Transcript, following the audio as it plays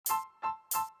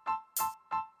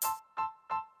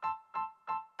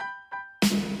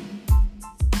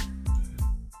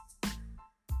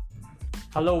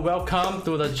Hello, welcome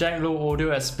to the Jack Low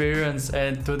Audio Experience.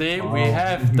 And today we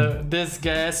have this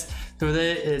guest.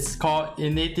 Today is called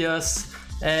Ignatius,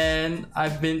 and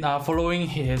I've been following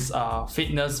his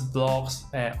fitness blogs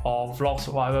or vlogs,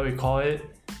 whatever we call it.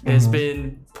 He's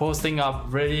been posting up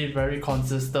really very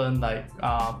consistent, like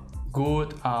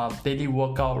good daily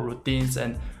workout routines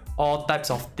and all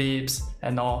types of tips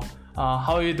and all.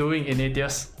 How are you doing,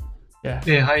 Ignatius? Yeah.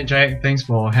 Hey, hi Jack. Thanks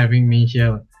for having me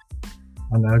here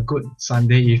on a good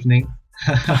Sunday evening.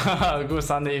 Good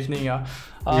Sunday evening.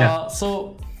 Yeah.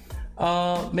 So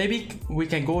maybe we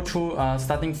can go through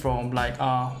starting from like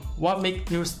what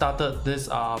made you started this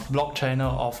blog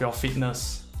channel of your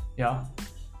fitness. Yeah.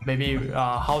 Maybe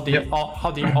how did it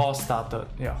all started?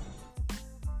 Yeah.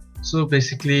 So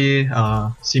basically,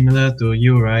 similar to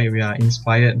you, right? We are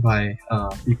inspired by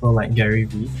people like Gary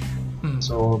Vee.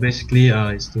 So basically,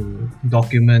 it's to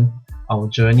document our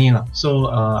journey. So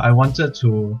I wanted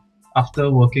to,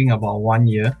 after working about 1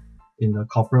 year in the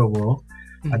corporate world,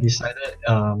 I decided,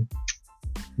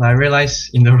 I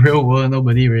realized in the real world,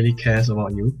 nobody really cares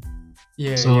about you.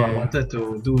 I wanted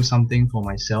to do something for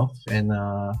myself, and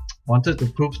wanted to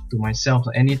prove to myself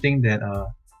anything that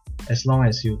as long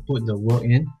as you put the work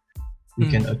in, you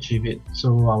can achieve it.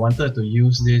 So I wanted to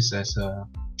use this as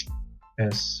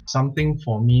something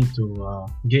for me to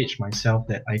gauge myself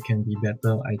that I can be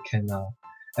better. I can,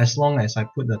 as long as I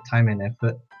put the time and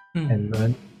effort and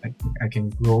learn, I can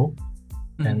grow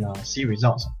and see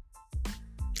results.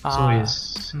 So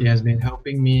it has been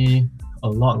helping me a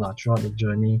lot throughout the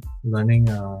journey, learning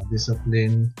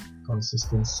discipline,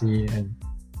 consistency, and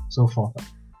so forth.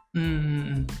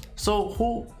 So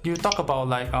who you talk about,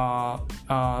 like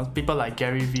people like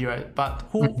Gary Vee, right? But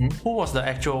who was the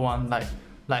actual one, like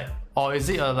or is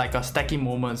it like a stacking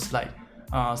moments, like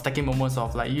stacking moments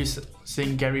of like you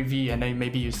seeing Gary Vee and then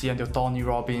maybe you see until Tony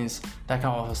Robbins, that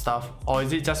kind of stuff, or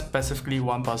is it just specifically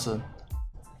one person?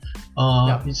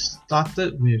 It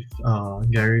started with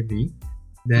Gary Vee,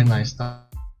 then I started.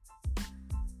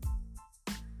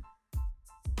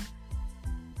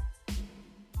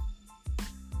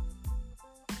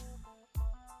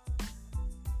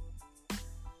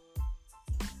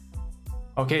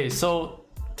 Okay, so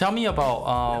tell me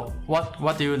about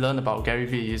what do you learn about Gary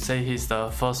Vee? You say he's the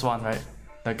first one, right?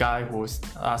 The guy who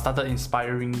started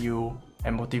inspiring you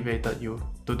and motivated you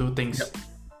to do things.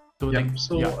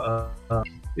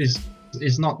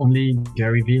 It's not only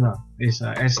Gary Vee lah.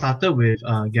 I started with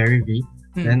Gary Vee.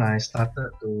 Then I started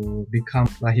to become,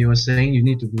 like he was saying, you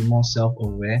need to be more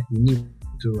self-aware. You need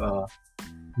to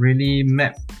really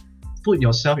put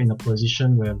yourself in a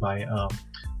position whereby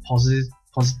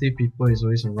positive people is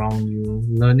always around you,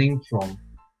 learning from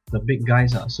the big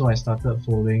guys. So I started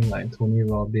following like Tony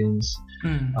Robbins,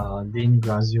 Dean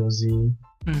Graziosi,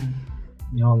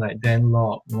 like Dan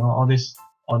Lok, all these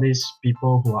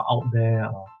people who are out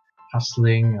there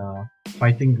hustling,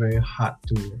 fighting very hard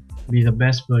to be the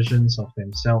best versions of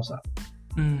themselves.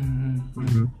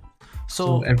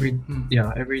 So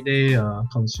every day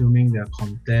consuming their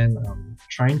content,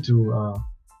 trying to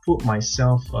put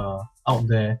myself out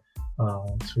there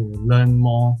to learn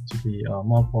more, to be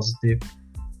more positive,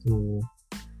 to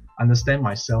understand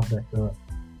myself better,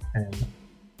 and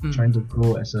trying to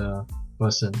grow as a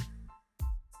person.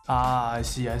 I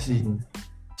see.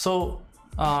 So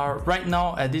right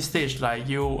now at this stage, like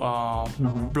you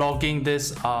blogging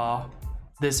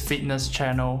this fitness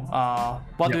channel,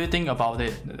 what do you think about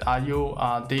it?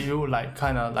 Do you like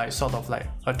kind of like sort of like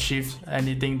achieve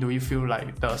anything? Do you feel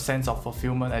like the sense of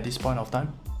fulfillment at this point of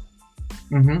time?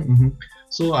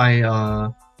 So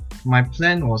my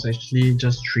plan was actually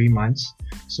just 3 months.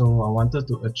 So I wanted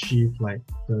to achieve like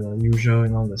the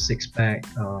usual, the six-pack,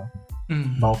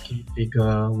 bulky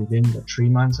figure within the 3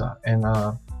 months. And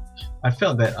I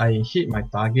felt that I hit my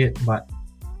target, but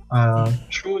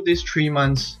through these 3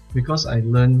 months, because I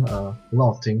learned a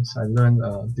lot of things. I learned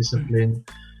discipline,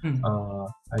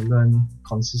 I learned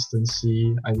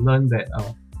consistency, I learned that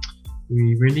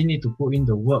we really need to put in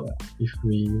the work if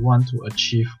we want to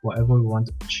achieve whatever we want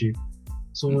to achieve.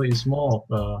 So it's more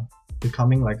of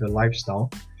becoming like a lifestyle,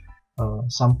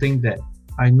 something that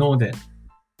I know that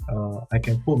I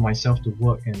can put myself to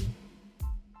work and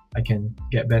I can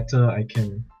get better, I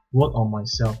can work on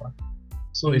myself.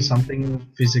 So it's something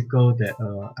physical that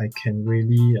I can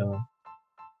really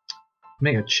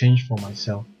make a change for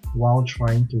myself while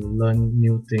trying to learn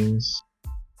new things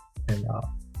and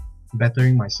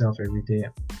bettering myself every day.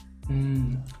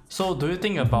 So do you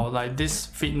think about like this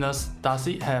fitness, does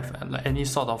it have like any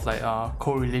sort of like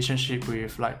co-relationship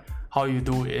with like how you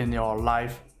do in your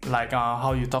life, like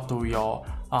how you talk to your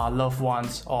loved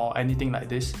ones or anything like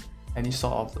this? Any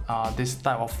sort of this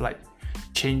type of like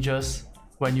changes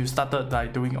when you started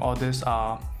like doing all this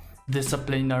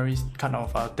disciplinary kind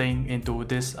of thing into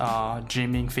this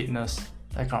gymming, fitness,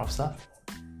 that kind of stuff?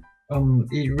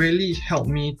 It really helped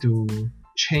me to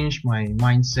change my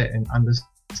mindset and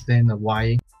understand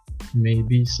why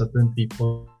maybe certain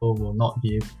people will not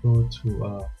be able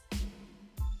to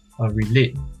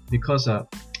relate, because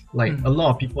like a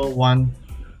lot of people want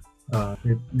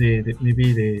they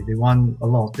want a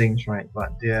lot of things, right?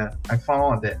 But I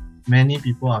found out that many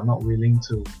people are not willing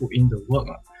to put in the work.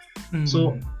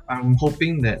 So I'm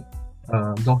hoping that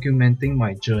documenting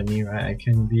my journey, right, I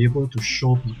can be able to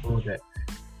show people that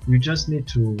you just need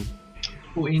to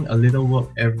put in a little work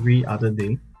every other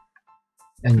day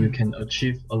and you can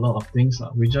achieve a lot of things.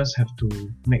 We just have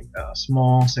to make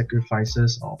small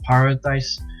sacrifices or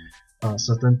prioritize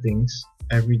certain things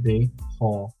every day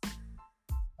for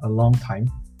a long time,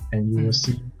 and you will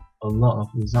see a lot of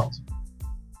results.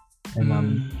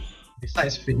 And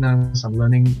besides fitness, I'm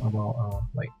learning about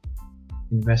like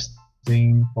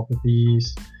investing,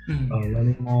 properties,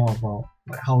 learning more about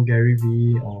like how Gary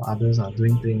Vee or others are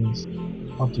doing things,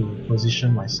 how to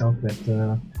position myself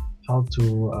better, how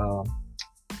to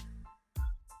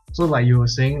so like you were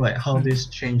saying, like how this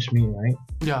changed me, right?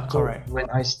 Yeah, so correct. When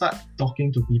I start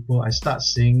talking to people, I start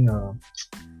seeing the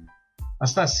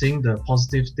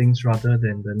positive things rather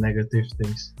than the negative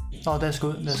things. Oh, that's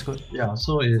good. That's good. Yeah,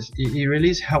 so it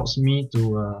really helps me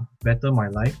to better my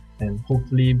life and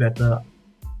hopefully better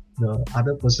the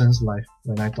other person's life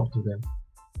when I talk to them.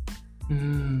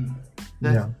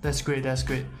 That's great. That's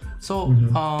great. So,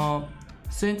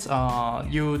 since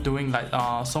you doing like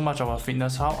so much of a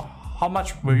fitness, how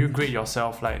much will you grade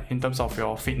yourself like in terms of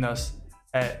your fitness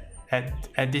at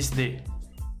this day?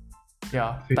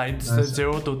 Yeah, like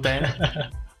 0 to 10.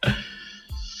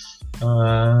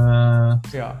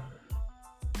 Yeah.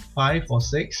 5 or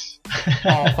 6.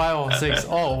 Oh, 5 or 6.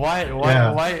 Oh, why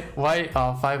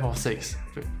 5 or 6?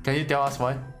 Can you tell us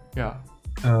why? Yeah.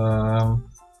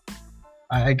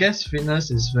 I guess fitness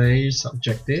is very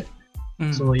subjective.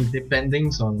 So it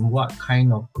depends on what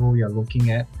kind of goal you're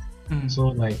looking at. So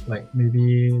like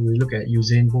maybe we look at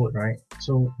Usain Bolt, right?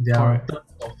 So their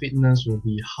terms of fitness will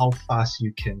be how fast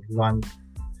you can run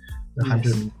the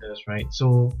 100 meters, right?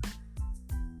 So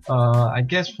I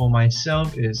guess for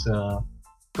myself is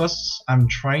because I'm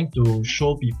trying to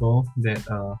show people that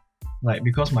like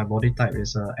because my body type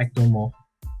is ectomorph,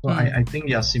 so I think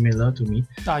they are similar to me.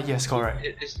 Yes, correct.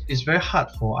 It's very hard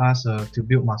for us to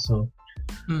build muscle.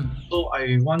 So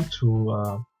I want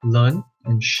to learn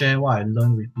and share what I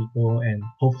learned with people, and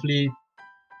hopefully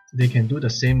they can do the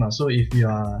same. So if you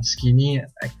are skinny,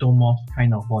 ectomorph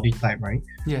kind of body type, right?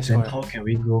 Yes, then correct. How can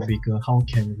we grow bigger? How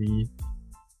can we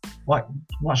what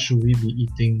should we be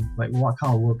eating? Like what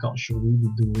kind of workout should we be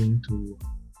doing to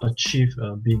achieve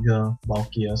a bigger,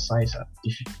 bulkier size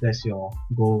if that's your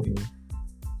goal in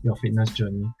your fitness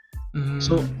journey?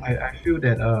 So I feel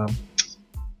that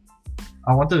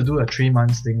I wanted to do a 3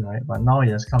 months thing, right? But now it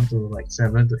has come to like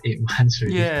 7 to 8 months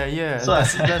already. Yeah. So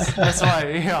that's why.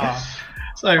 Yeah.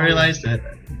 So I realized that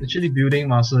actually building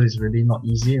muscle is really not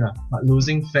easy, but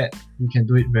losing fat, you can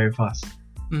do it very fast.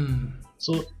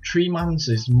 So 3 months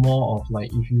is more of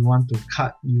like if you want to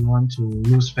cut, you want to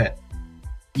lose fat,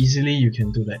 easily you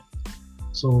can do that.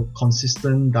 So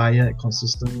consistent diet,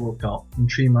 consistent workout, in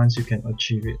 3 months you can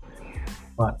achieve it.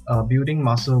 But building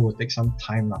muscle will take some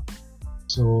time now.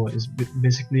 So it's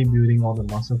basically building all the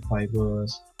muscle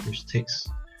fibers, which takes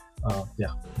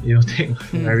it will take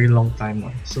a very long time.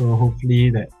 So hopefully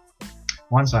that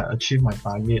once I achieve my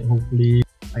target, hopefully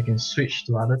I can switch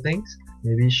to other things,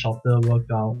 maybe shorter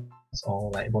workouts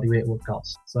or like bodyweight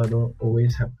workouts, so I don't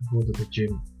always have to go to the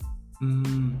gym.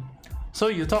 So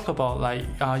you talk about like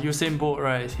Usain Bolt,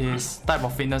 right? His type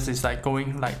of fitness is like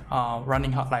going like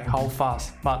running like how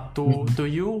fast. But to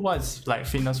you, what's like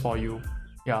fitness for you?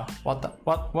 Yeah, what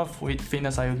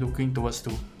fitness are you looking towards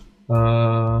to?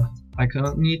 I can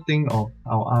only think of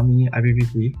our army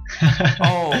IPPT.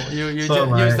 Oh, you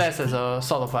so use that as a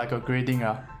sort of like a grading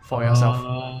for yourself.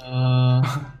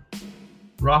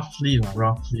 Roughly,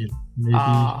 maybe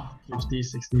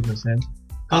 50-60%.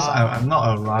 Because I'm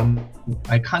not a run,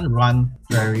 I can't run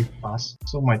very fast.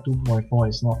 So my 2.4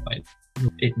 is not like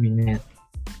 8 minute,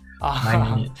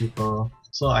 9 minute people.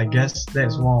 So I guess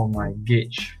that's one of my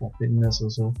gauge for fitness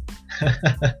also.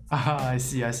 I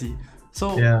see.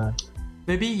 So yeah,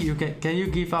 maybe you can you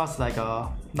give us like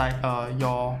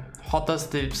your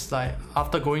hottest tips, like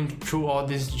after going through all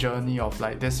this journey of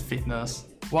like this fitness,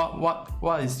 what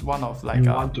is one of like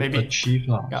you want to maybe achieve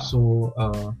yeah. So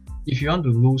if you want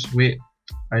to lose weight,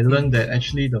 I learned that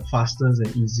actually the fastest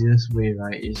and easiest way,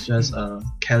 right, is just a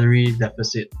calorie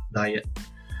deficit diet.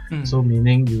 So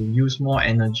meaning you use more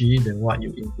energy than what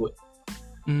you input.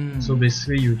 So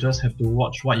basically you just have to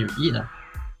watch what you eat.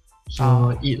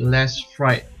 So eat less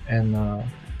fried and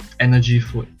energy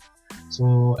food.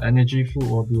 So energy food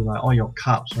will be like all your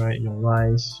carbs, right? Your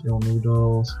rice, your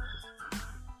noodles.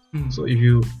 So if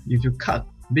you cut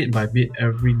bit by bit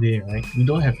every day, right, you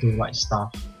don't have to like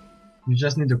starve. You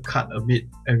just need to cut a bit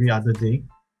every other day,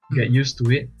 get used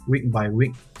to it week by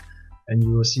week, and you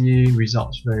will see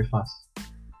results very fast.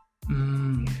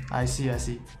 I see.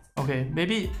 Okay,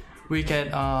 maybe we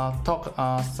can talk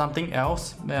something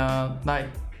else. Like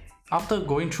after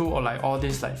going through all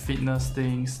these like fitness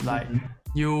things, like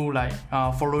you like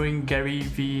following Gary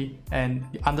V and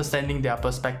understanding their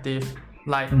perspective.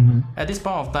 Like at this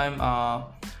point of time,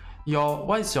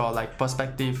 what is your like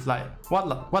perspective? Like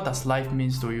what does life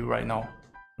means to you right now?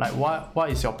 Like what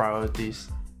is your priorities?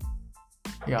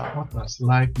 Yeah. What does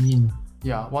life mean?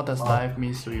 Yeah. What does life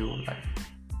means to you? Like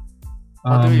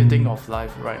what do you think of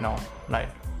life right now? Like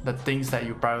the things that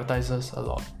you prioritizes a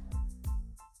lot.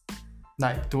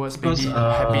 Like towards maybe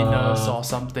happiness or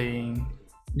something.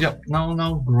 Yep.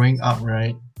 Now growing up,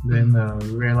 right? Then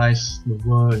realize the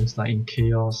world is like in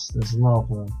chaos. There's a lot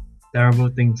of terrible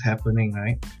things happening,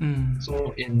 right?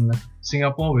 So in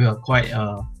Singapore, we are quite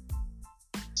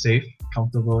safe,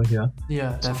 comfortable here.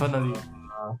 Yeah, definitely.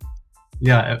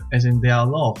 Yeah, as in there are a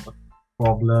lot of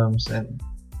problems and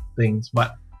things,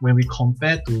 but when we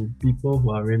compare to people who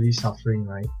are really suffering,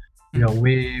 right, we are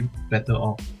way better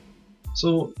off.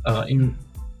 So in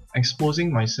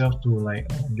exposing myself to like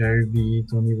Gary Vee,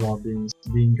 Tony Robbins,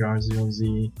 Dean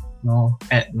Graziosi,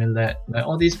 Ed Millett, like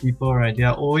all these people, right, they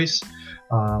are always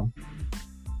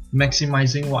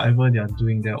maximizing whatever they are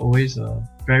doing. They're always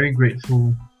very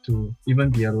grateful to even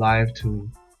be alive, to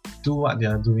do what they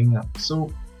are doing.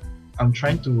 So I'm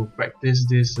trying to practice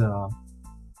this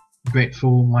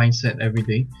grateful mindset every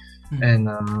day, and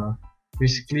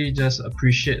basically just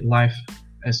appreciate life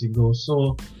as it goes.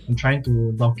 So I'm trying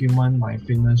to document my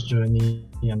fitness journey.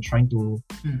 I'm trying to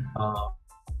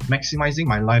maximizing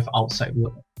my life outside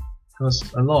work, because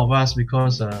a lot of us,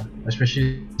 because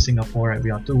especially Singapore, right,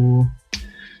 we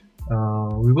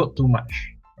work too much,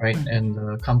 right, and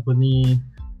the company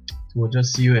will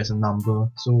just see you as a number.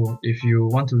 So if you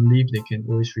want to leave, they can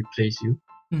always replace you.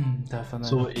 Definitely.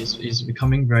 So it's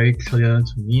becoming very clear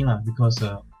to me because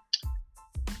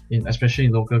especially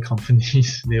in local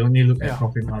companies, they only look at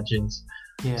profit margins.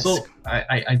 Yes. So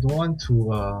I don't want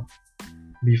to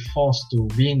be forced to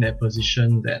be in that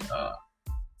position that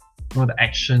the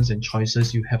actions and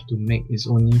choices you have to make is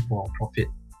only for profit.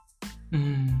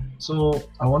 So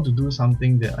I want to do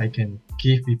something that I can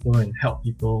give people and help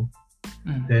people.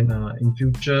 Then in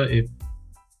future, if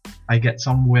I get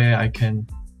somewhere I can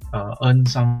earn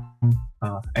some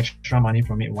extra money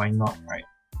from it, why not, right?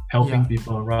 Helping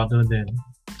people rather than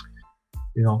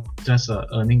just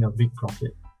earning a big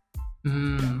profit.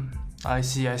 I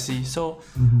see. So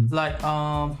like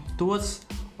towards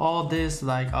all this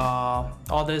like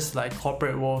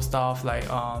corporate world stuff, like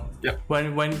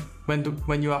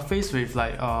when you are faced with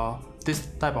like this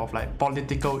type of like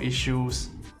political issues,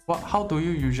 how do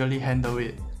you usually handle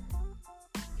it?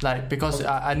 Like, because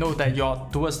I know that you're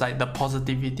towards like the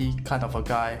positivity kind of a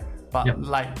guy, but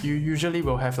like you usually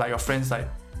will have like your friends like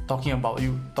talking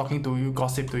to you,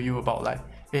 gossip to you about like,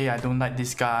 hey, I don't like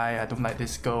this guy, I don't like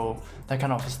this girl, that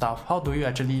kind of stuff. How do you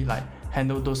actually like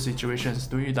handle those situations?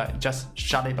 Do you like just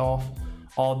shut it off,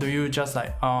 or do you just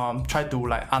like try to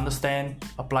like understand,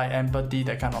 apply empathy,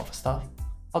 that kind of stuff?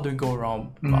 How do you go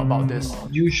around about this?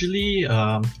 Usually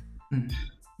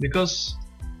because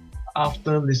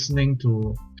after listening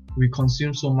to, we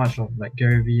consume so much of like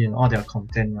Gary Vee and all their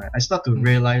content, right, I start to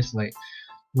realize like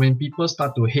when people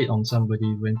start to hate on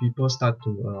somebody, when people start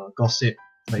to gossip,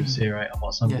 like say, right,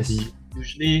 about somebody,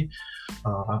 usually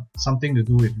something to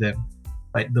do with them,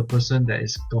 like the person that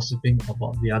is gossiping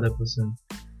about the other person.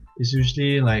 It's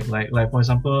usually like for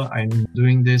example, I'm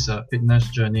doing this fitness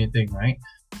journey thing, right?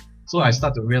 So I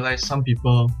start to realize some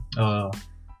people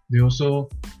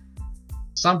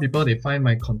they find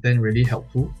my content really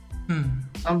helpful.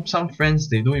 Some friends,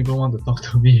 they don't even want to talk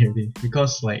to me already,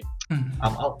 because like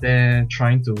I'm out there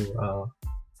trying to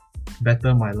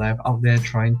better my life, out there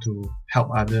trying to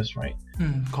help others, right?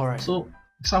 Correct. So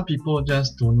some people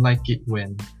just don't like it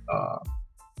when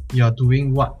you're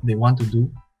doing what they want to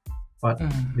do, but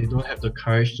they don't have the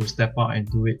courage to step out and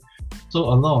do it. So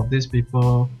a lot of these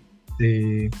people,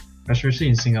 especially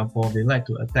in Singapore, they like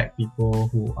to attack people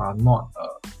who are not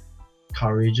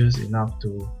courageous enough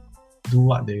to do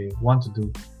what they want to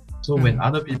do. So when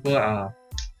other people are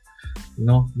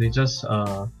they just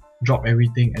drop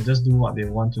everything and just do what they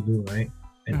want to do, right?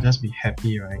 And just be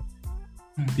happy, right?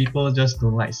 People just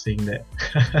don't like saying that.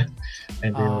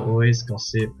 And they will always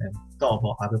gossip and talk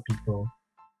about other people.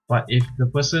 But if the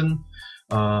person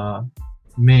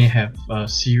may have a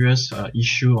serious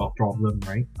issue or problem,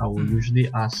 right? I will usually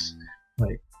ask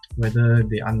like whether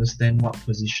they understand what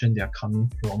position they are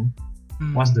coming from,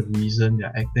 what's the reason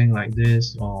they're acting like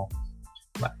this, or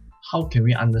like how can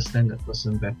we understand the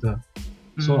person better.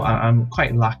 So I'm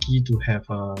quite lucky to have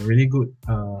really good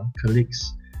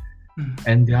colleagues,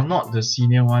 and they are not the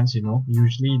senior ones,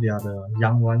 usually they are the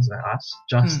young ones like us,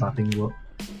 just starting work.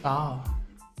 I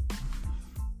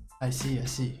see.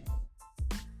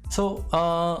 So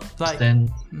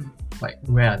like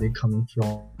where are they coming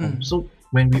from? So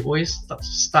when we always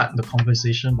start the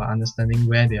conversation by understanding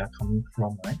where they are coming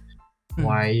from, right?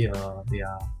 Why they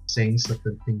are saying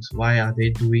certain things, why are they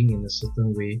doing in a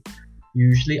certain way,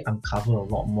 usually uncover a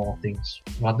lot more things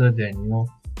rather than you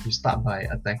start by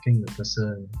attacking the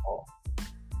person, or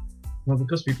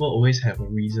because people always have a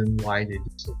reason why they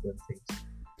do certain things.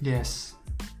 Yes,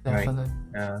 definitely.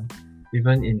 Right?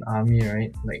 Even in army,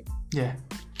 right? Like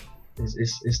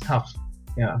it's tough.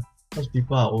 Yeah, because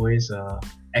people are always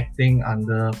acting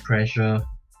under pressure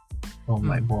from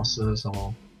like bosses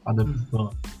or other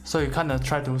people. So you kind of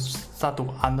try to start to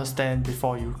understand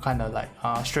before you kind of like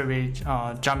straight away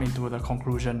jump into the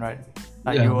conclusion, right?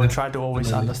 Like you will try to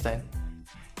always understand.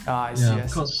 I see.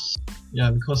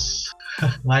 Because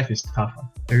life is tough.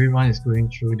 Everyone is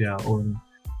going through their own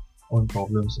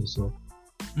problems also.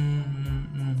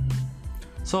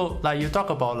 So like you talk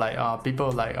about like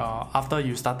people like after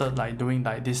you started like doing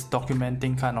like this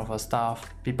documenting kind of a stuff,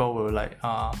 people will like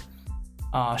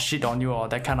shit on you or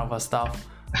that kind of a stuff.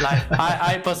 Like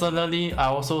I personally, I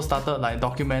also started like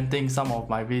documenting some of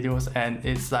my videos, and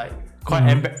it's like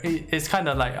quite it's kind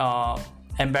of like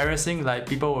embarrassing. Like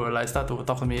people will like start to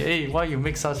talk to me, hey, why you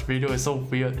make such video, it's so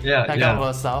weird, that kind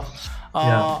of stuff.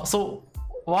 So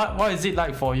what is it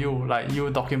like for you, like you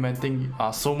documenting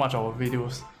so much of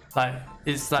videos? Like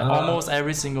it's like almost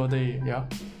every single day.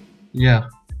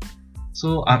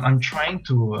 So I'm trying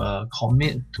to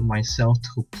commit to myself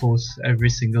to post every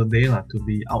single day, to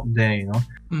be out there,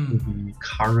 to be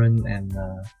current and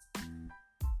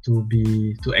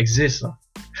to exist.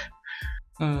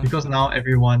 Because now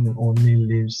everyone only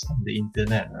lives on the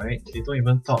internet, right? They don't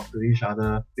even talk to each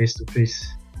other face to face.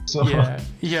 So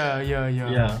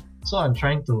so I'm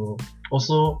trying to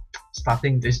also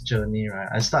starting this journey, right?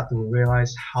 I start to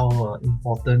realize how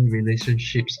important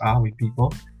relationships are with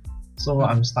people. So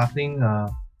I'm starting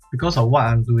because of what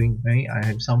I'm doing, right? I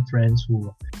have some friends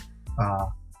who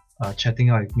are chatting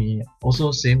out with me.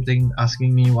 Also, same thing,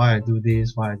 asking me why I do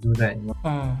this, why I do that.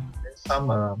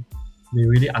 Some they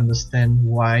really understand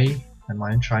why am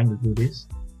I trying to do this,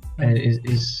 and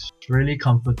it's really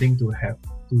comforting to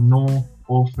know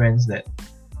old friends that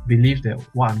believe that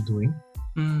what I'm doing.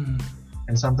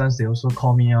 And sometimes they also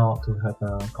call me out to have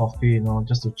a coffee,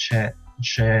 just to chat,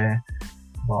 share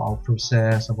about our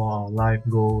process, about our life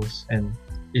goals, and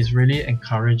it's really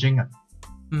encouraging.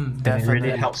 And it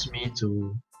really helps me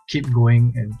to keep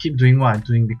going and keep doing what I'm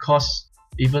doing, because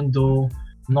even though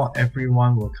not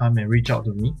everyone will come and reach out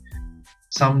to me,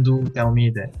 some do tell me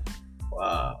that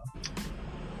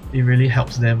it really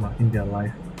helps them in their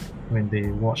life when they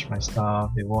watch my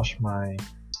stuff, they watch my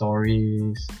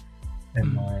stories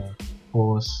and my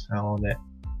posts and all that.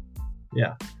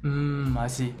 I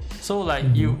see. So like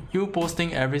you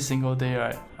posting every single day,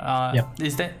 right?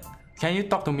 Is that, can you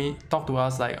talk to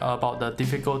us like about the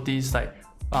difficulties, like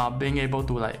being able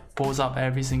to like post up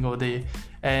every single day,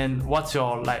 and what's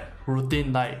your like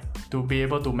routine like to be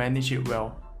able to manage it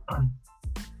well?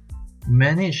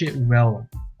 Manage it well.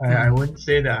 I wouldn't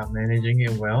say that I'm managing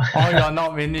it well. Oh, you're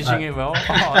not managing it well?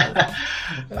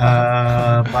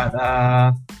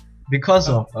 But because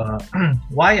of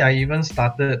why I even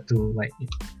started to like,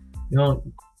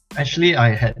 actually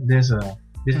I had this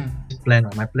plan.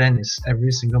 My plan is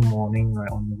every single morning,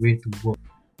 right, on the way to work,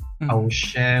 I will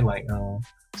share like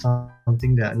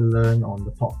something that I learned on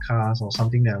the podcast or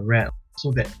something that I read, so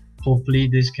that hopefully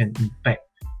this can impact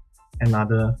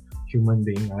another human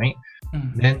being, right?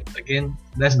 Then again,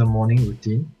 that's the morning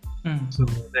routine. So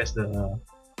that's the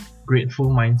grateful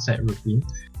mindset routine.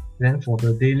 Then for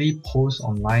the daily post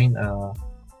online,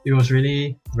 it was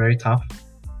really very tough,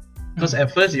 because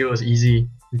at first it was easy,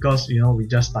 because we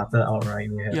just started out,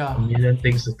 right? We had a million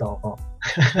things to talk about.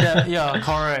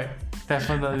 Correct,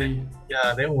 definitely.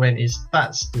 Then when it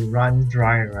starts to run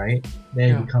dry, right,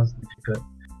 then it becomes difficult.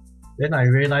 Then I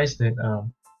realized that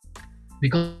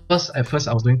because at first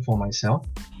I was doing for myself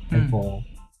and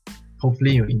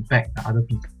hopefully you impact the other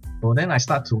people. So then I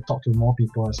start to talk to more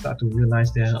people. I start to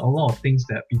realize there are a lot of things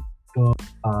that people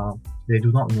they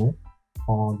do not know,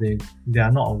 or they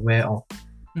are not aware of.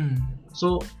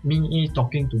 So me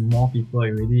talking to more people,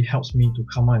 it really helps me to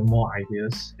come up with more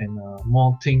ideas and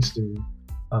more things to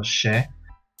share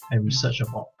and research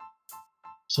about.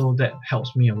 So that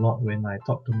helps me a lot when I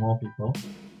talk to more people.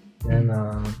 And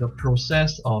the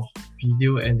process of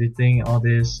video editing, all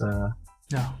this,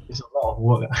 it's a lot of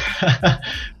work.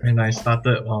 When I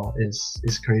started, wow,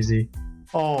 it's crazy.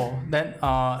 Oh, then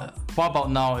what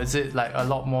about now? Is it like a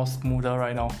lot more smoother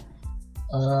right now?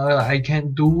 I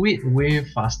can do it way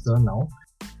faster now,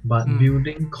 but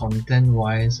building content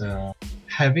wise,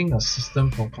 having a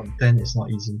system for content is not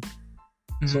easy.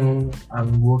 So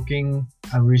I'm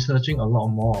researching a lot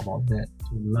more about that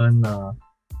to learn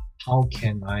how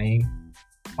can I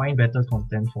find better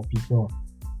content for people.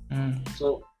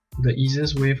 So the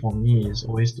easiest way for me is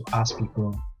always to ask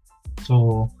people.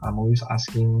 So I'm always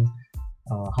asking,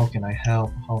 how can I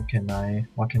help? What can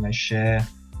I share?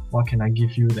 What can I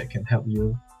give you that can help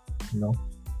you? You know.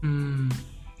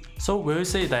 So will you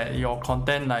say that your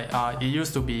content, like it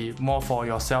used to be more for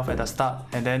yourself at the start,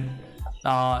 and then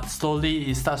slowly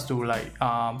it starts to like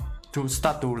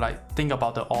think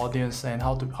about the audience and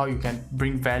how you can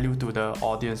bring value to the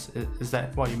audience? Is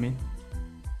that what you mean?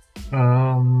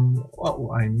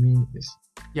 What I mean is,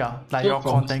 like your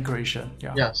content creation.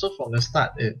 So from the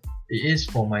start, it is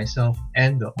for myself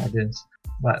and the audience,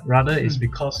 but rather it's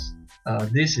because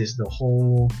this is the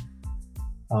whole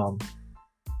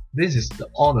this is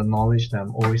all the knowledge that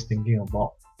I'm always thinking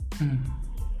about.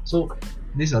 So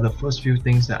these are the first few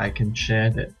things that I can share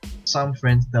that some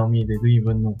friends tell me they don't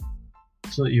even know.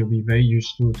 So it will be very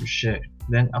useful to share.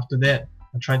 Then after that,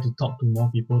 I try to talk to more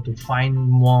people to find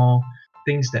more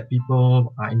things that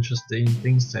people are interested in,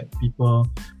 things that people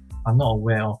are not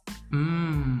aware of.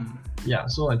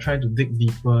 So I try to dig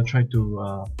deeper, try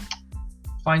to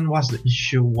find what's the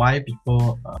issue, why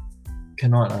people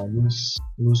cannot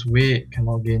lose weight,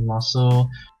 cannot gain muscle,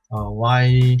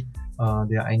 why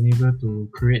they are unable to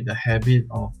create the habit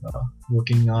of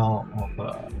working out,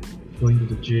 of going to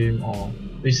the gym, or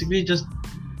basically just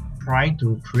trying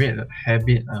to create a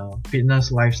habit,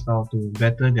 fitness lifestyle to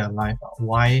better their life.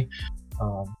 Why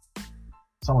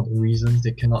some of the reasons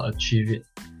they cannot achieve it.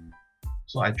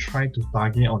 So I try to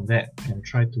target on that and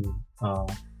try to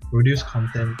produce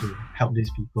content to help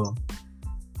these people.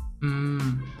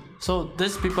 So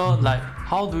these people, like,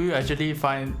 how do you actually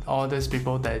find all these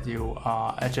people that you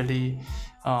actually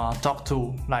talk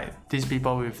to? Like these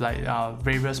people with like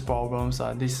various problems,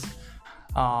 these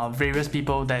various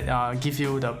people that give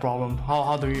you the problem.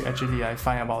 How do you actually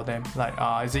find about them? Like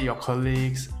is it your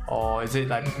colleagues, or is it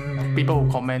like people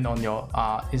who comment on your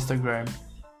Instagram?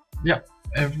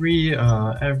 Every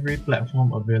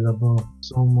platform available.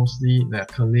 So mostly their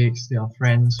colleagues, their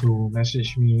friends who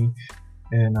message me,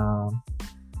 and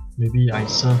maybe I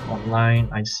surf online.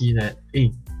 I see that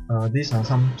these are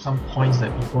some points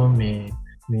that people may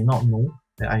not know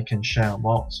that I can share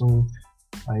about. So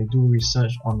I do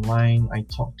research online. I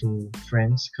talk to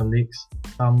friends, colleagues.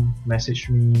 Some message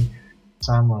me,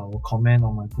 some will comment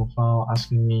on my profile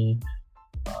asking me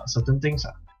certain things.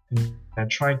 And I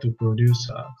try to produce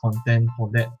content for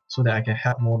that so that I can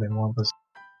help more than one person.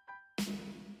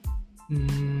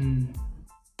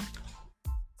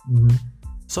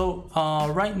 So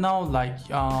right now, like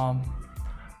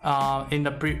in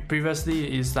the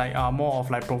previously is like more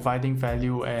of like providing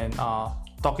value and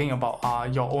talking about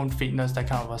your own fitness, that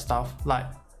kind of stuff. Like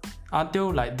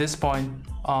until like this point,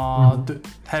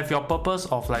 have your purpose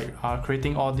of like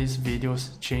creating all these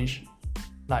videos changed?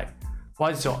 Like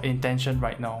what is your intention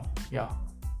right now?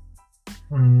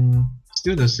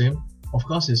 Still the same. Of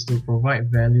course, is to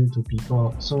provide value to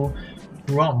people. So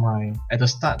throughout my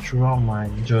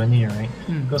journey, right?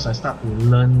 Because I start to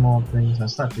learn more things, I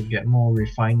start to get more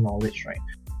refined knowledge, right?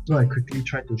 So I quickly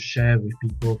try to share with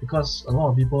people, because a lot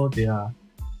of people, they are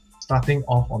starting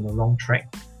off on the wrong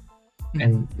track.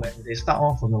 And when they start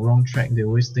off on the wrong track, they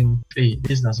always think, hey,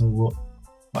 this doesn't work.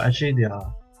 But actually they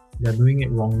are doing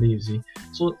it wrongly, you see.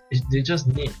 So they just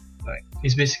need, like,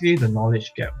 it's basically the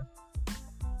knowledge gap.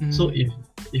 So if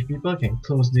people can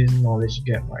close this knowledge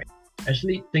gap, right,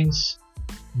 actually things,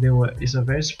 it's a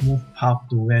very smooth path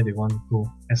to where they want to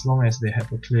go, as long as they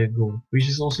have a clear goal, which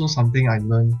is also something I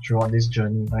learned throughout this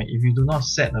journey, right? If you do not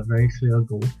set a very clear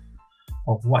goal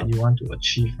of what you want to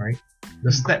achieve, right,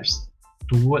 the steps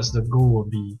towards the goal will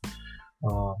be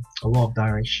a lot of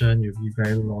direction. You'll be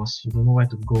very lost, you don't know where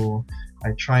to go.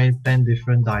 I try 10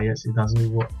 different diets, it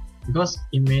doesn't work, because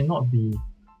it may not be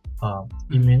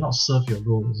it may not serve your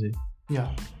goal, is it?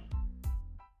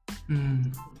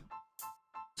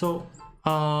 So,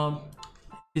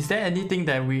 is there anything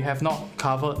that we have not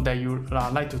covered that you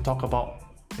like to talk about,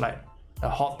 like the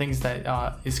hot things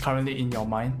that is currently in your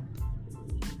mind?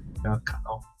 Yeah, cut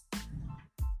off.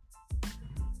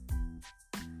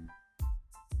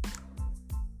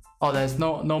 Or there's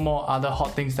no more other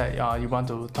hot things that you want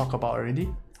to talk about already?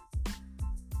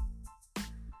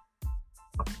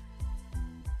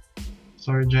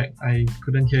 Sorry, Jack, I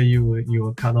couldn't hear you. You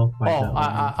were cut off by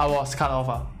I was cut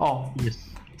off. Oh, yes.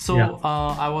 So Yeah.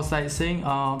 I was like saying,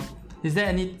 is there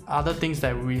any other things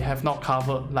that we have not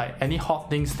covered, like any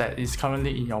hot things that is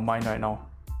currently in your mind right now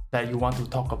that you want to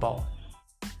talk about,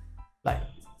 like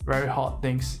very hot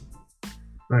things?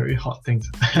 Very hot things.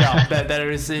 Yeah, that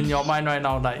is in your mind right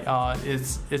now, like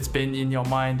it's been in your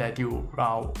mind that you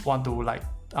want to like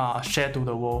share to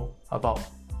the world about.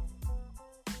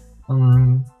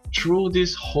 Through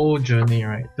this whole journey,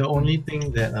 right, the only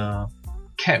thing that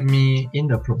kept me in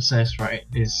the process, right,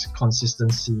 is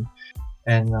consistency.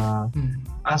 And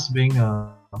us being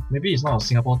maybe it's not a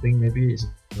Singapore thing, maybe it's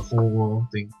the whole world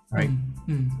thing, right?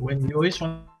 When you always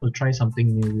want to try something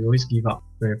new, you always give up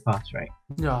very fast, right?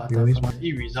 Yeah, you always want to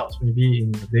see results maybe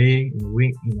in a day, in a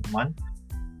week, in a month.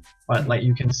 But like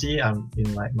you can see, I'm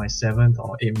in like my 7th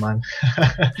or 8th month.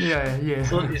 yeah.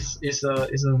 So it's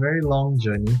a very long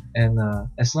journey, and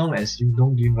as long as you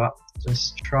don't give up,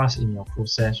 just trust in your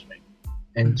process, right?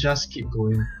 And just keep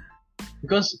going.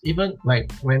 Because even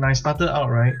like when I started out,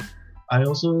 right, I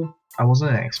wasn't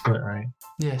an expert, right?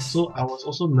 Yes. So I was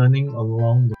also learning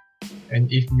along the way.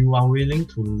 And if you are willing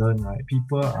to learn, right,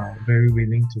 people are very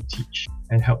willing to teach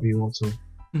and help you also.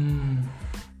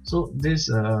 So this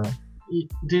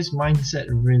mindset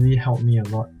really helped me a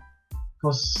lot,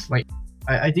 because like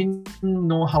I didn't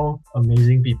know how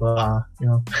amazing people are, you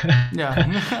know. Yeah.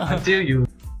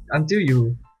 until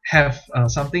you have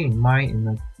something in mind,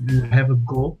 and you have a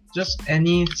goal, just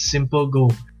any simple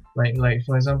goal. Like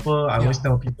for example, I always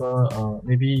tell people,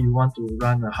 maybe you want to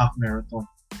run a half marathon.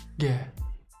 Yeah.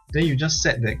 Then you just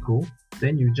set that goal.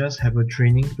 Then you just have a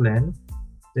training plan.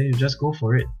 Then you just go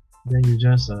for it. Then you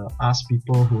just ask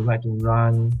people who like to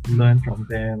run, learn from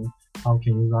them. How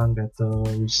can you run better?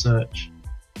 Research.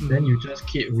 Then you just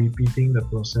keep repeating the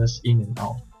process in and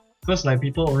out. Because like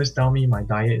people always tell me my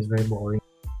diet is very boring.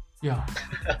 Yeah.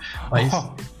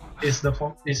 But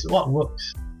it's what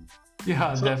works.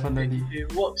 Yeah, so definitely.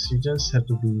 It works. You just have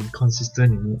to be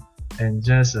consistent in it, and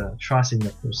just trust in the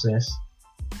process,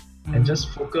 and just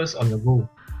focus on the goal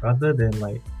rather than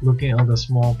like looking at all the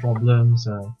small problems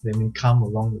that may come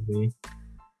along the way.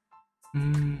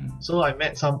 So I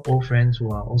met some old friends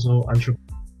who are also entrepreneurs.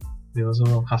 They're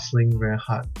also hustling very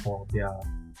hard for their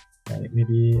like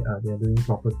maybe they are doing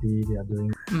property, they are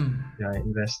doing they are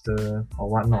investor or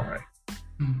whatnot, right?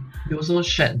 They also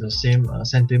shared the same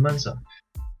sentiments.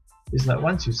 It's like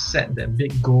once you set that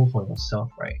big goal for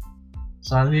yourself, right,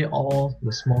 suddenly all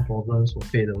the small problems will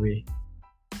fade away,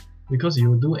 because you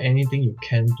will do anything you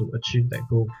can to achieve that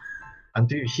goal.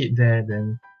 Until you hit there,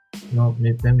 then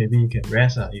then maybe you can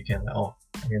rest. You can like, oh,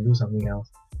 I can do something else.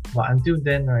 But until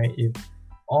then, right, if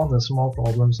all the small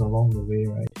problems along the way,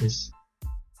 right, is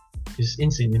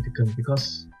insignificant,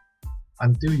 because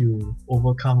until you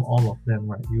overcome all of them,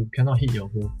 right, you cannot hit your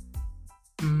goal.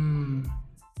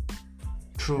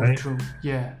 True, right? True.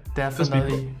 Yeah,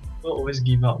 definitely. People always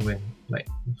give up when like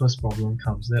the first problem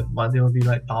comes, but there will be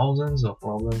like thousands of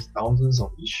problems, thousands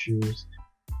of issues.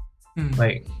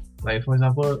 Like for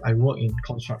example, I work in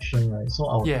construction, right? So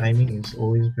our timing is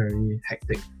always very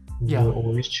hectic. We're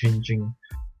always changing.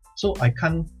 So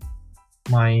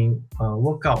my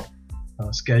workout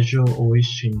schedule always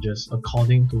changes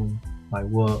according to my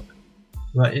work.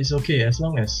 But it's okay as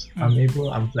long as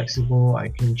I'm flexible, I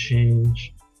can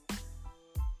change.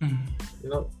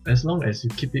 As long as you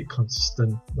keep it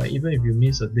consistent, like even if you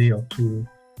miss a day or two,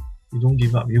 you don't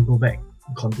give up, you go back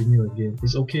and continue again.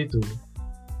 It's okay to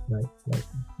like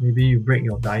maybe you break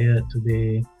your diet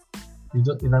today. It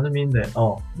doesn't mean that,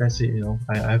 oh, that's it,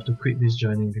 I have to quit this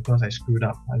journey because I screwed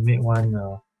up, I made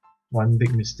one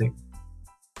big mistake,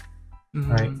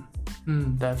 right?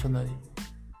 Definitely.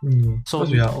 So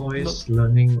because we are always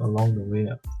learning along the way.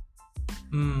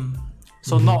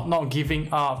 So not giving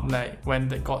up, like when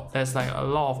there's like a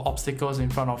lot of obstacles in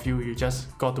front of you, you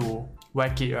just got to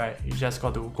whack it, right? You just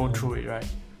got to go through it, right?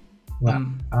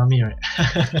 Army, right?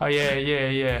 Oh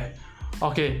yeah.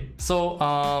 Okay,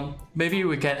 so maybe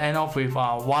we can end off with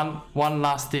one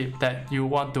last tip that you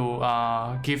want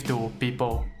to give to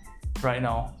people right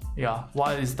now. Yeah,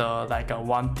 what is the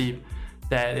one tip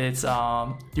that it's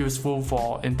useful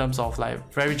for in terms of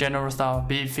like very general stuff,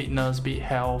 be it fitness, be it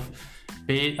health,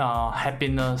 be it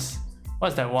happiness,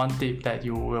 what's that one tip that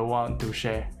you will want to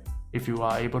share if you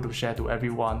are able to share to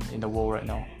everyone in the world right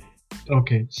now?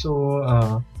 Okay,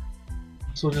 so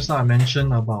just now I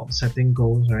mentioned about setting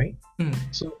goals, right?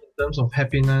 So in terms of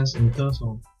happiness, in terms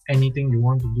of anything you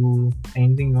want to do,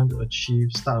 anything you want to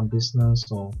achieve, start a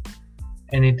business or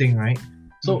anything, right?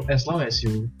 So as long as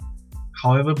you,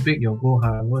 however big your goal,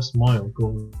 however small your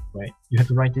goal, right, you have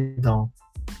to write it down.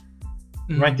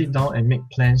 Write it down and make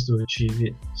plans to achieve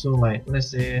it. So like,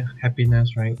 let's say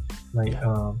happiness, right? Like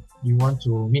you want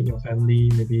to meet your family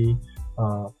maybe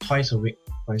twice a week,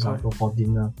 for example, for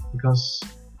dinner, because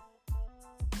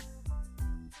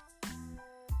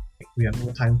we have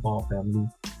no time for our family.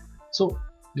 So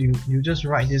you just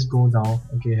write this goal down.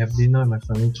 Okay, have dinner with my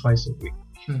family twice a week.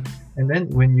 And then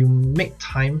when you make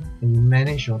time and you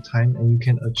manage your time and you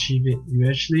can achieve it, you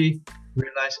actually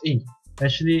realize, hey,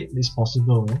 actually it's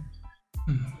possible. No?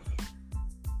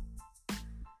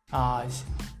 I see.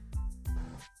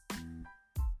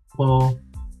 Well,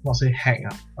 not say hack,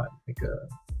 but like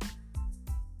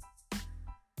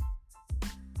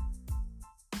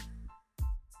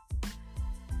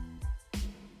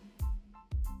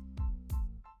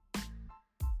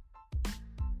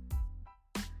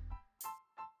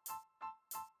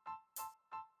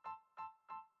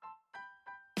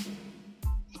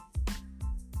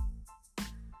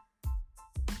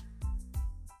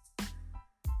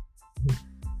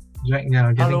getting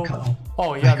Hello. cut off.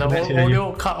 Oh yeah, the couldn't hear you.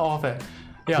 audio cut off.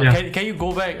 Can you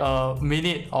go back a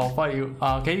minute or what you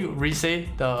can you re-say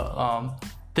the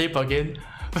tape again?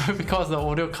 Because the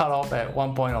audio cut off at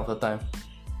one point of the time.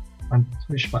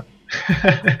 Which part? You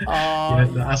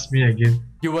have to ask me again.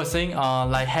 You were saying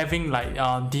like having like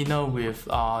dinner with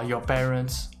your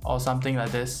parents or something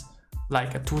like this,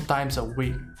 like 2 times a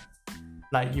week.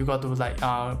 Like you got to like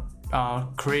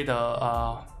create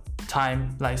a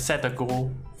time, like set a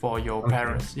goal for your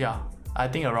parents. Yeah, I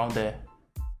think around there.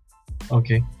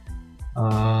 Okay.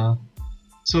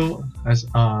 So as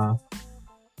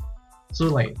so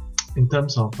like in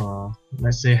terms of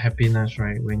let's say happiness,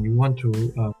 right? When you want to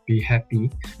be happy,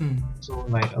 so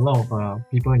like a lot of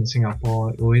people in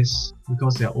Singapore always,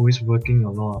 because they're always working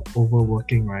a lot,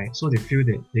 overworking, right? So they feel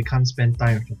that they can't spend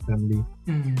time with their family.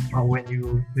 But when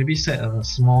you maybe set a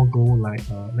small goal, like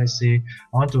let's say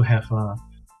I want to have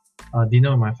a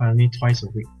dinner with my family twice a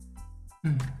week.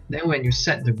 Then when you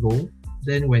set the goal,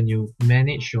 then when you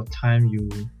manage your time, you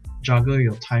juggle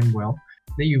your time well,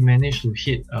 then you manage to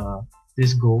hit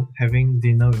this goal, having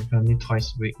dinner with family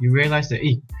twice a week. You realize that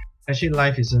actually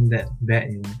life isn't that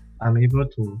bad, you know. I'm able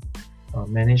to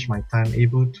manage my time,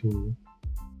 able to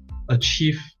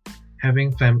achieve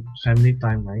having family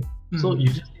time, right? So you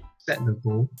just set the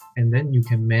goal and then you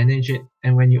can manage it,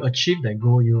 and when you achieve that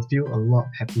goal, you'll feel a lot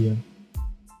happier.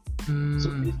 So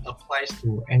this applies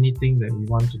to anything that we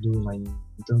want to do, like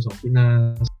in terms of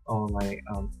fitness or like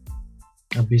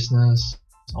a business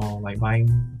or like buying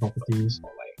properties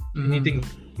or like anything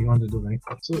you want to do, right?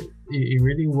 So it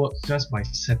really works just by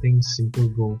setting simple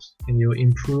goals, and you'll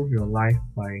improve your life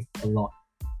by a lot.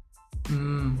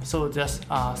 So just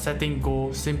setting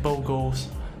goals, simple goals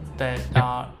that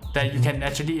that you can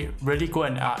actually really go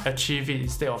and achieve it,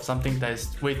 instead of something that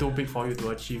is way too big for you to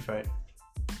achieve, right?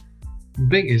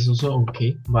 Big is also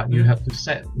okay, but you have to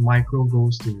set micro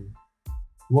goals to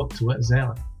work towards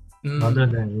that, rather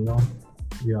than, you know,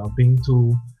 you are being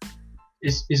too.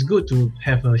 It's good to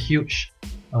have a huge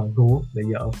goal that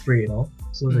you're afraid of,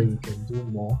 so that you can do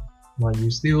more, but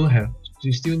you still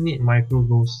need micro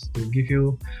goals to give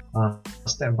you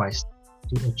step by step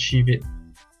to achieve it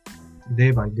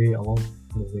day by day along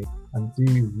the way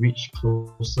until you reach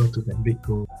closer to that big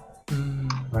goal,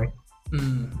 right?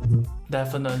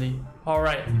 Definitely.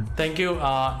 Alright, thank you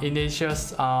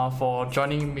Ignatius for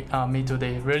joining me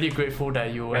today. Really grateful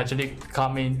that you actually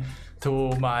come in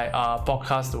to my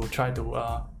podcast to try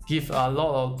to give a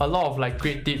lot of like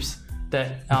great tips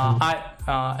that I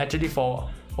actually for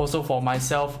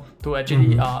myself to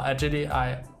actually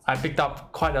I picked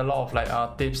up quite a lot of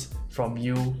like tips from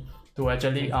you to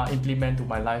actually implement to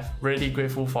my life. Really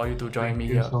grateful for you to join me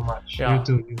here. Thank you so much. Yeah. You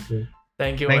too.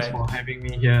 Thank you. Thanks for having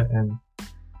me here, and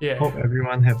hope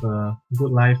everyone have a good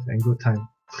life and good time.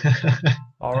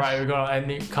 Alright, we're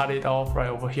gonna cut it off right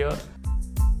over here.